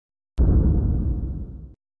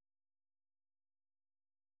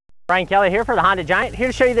Brian Kelly here for the Honda Giant. Here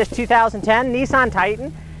to show you this 2010 Nissan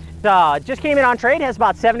Titan. It just came in on trade, has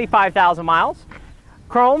about 75,000 miles.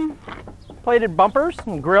 Chrome plated bumpers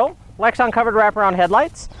and grille, Lexan covered wraparound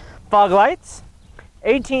headlights, fog lights,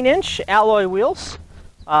 18-inch alloy wheels,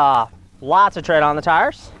 lots of tread on the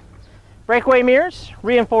tires, breakaway mirrors,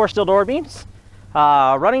 reinforced steel door beams,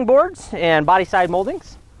 running boards and body side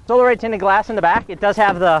moldings, solar ray tinted glass in the back. It does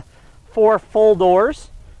have the 4 full doors,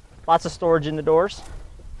 lots of storage in the doors.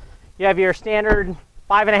 You have your standard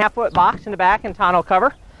 5.5-foot box in the back and tonneau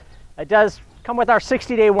cover. It does come with our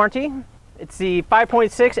 60-day warranty. It's the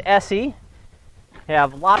 5.6 SE. You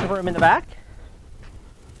have lots of room in the back.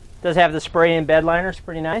 It does have the spray-in bed liners,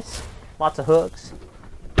 pretty nice. Lots of hooks.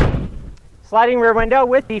 Sliding rear window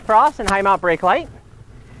with defrost and high mount brake light.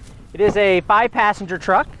 It is a 5-passenger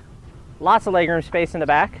truck. Lots of legroom space in the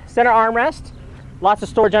back. Center armrest. Lots of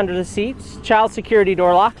storage under the seats. Child security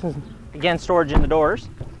door locks. Again, storage in the doors.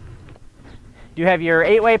 You have your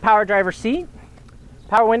 8-way power driver seat,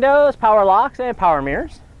 power windows, power locks, and power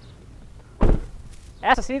mirrors.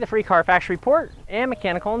 Ask to see the free Carfax report and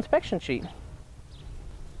mechanical inspection sheet.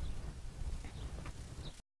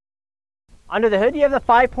 Under the hood, you have the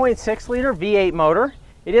 5.6-liter V8 motor.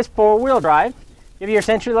 It is 4-wheel drive. You have your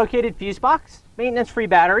centrally located fuse box, maintenance-free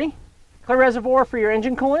battery, clear reservoir for your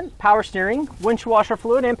engine coolant, power steering, windshield washer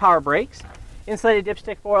fluid, and power brakes, insulated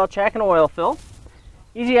dipstick for oil check and oil fill,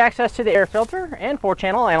 easy access to the air filter, and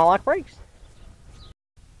 4-channel anti-lock brakes.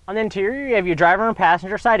 On the interior, you have your driver and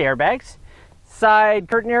passenger side airbags, side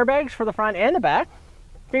curtain airbags for the front and the back,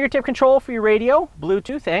 fingertip control for your radio,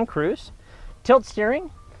 Bluetooth, and cruise, tilt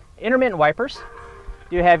steering, intermittent wipers.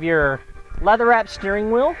 You have your leather-wrapped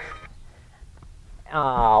steering wheel,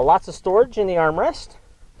 lots of storage in the armrest,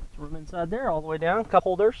 room inside there all the way down, cup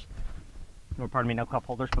holders, no, pardon me, no cup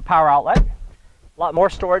holders, but power outlet. A lot more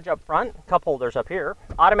storage up front, cup holders up here.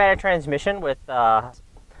 Automatic transmission with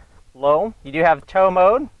low. You do have tow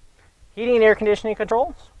mode, heating and air conditioning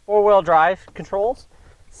controls, 4-wheel drive controls,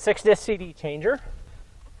 6-disc CD changer,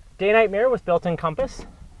 day-night mirror with built-in compass,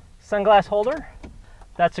 sunglass holder.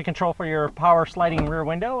 That's the control for your power sliding rear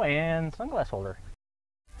window and sunglass holder.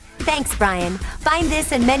 Thanks, Brian. Find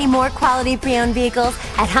this and many more quality pre-owned vehicles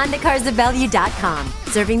at HondaCarsOfBellevue.com.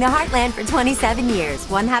 Serving the heartland for 27 years,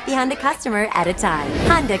 one happy Honda customer at a time.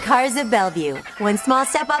 Honda Cars of Bellevue. One small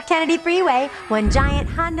step off Kennedy Freeway, one giant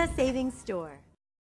Honda savings store.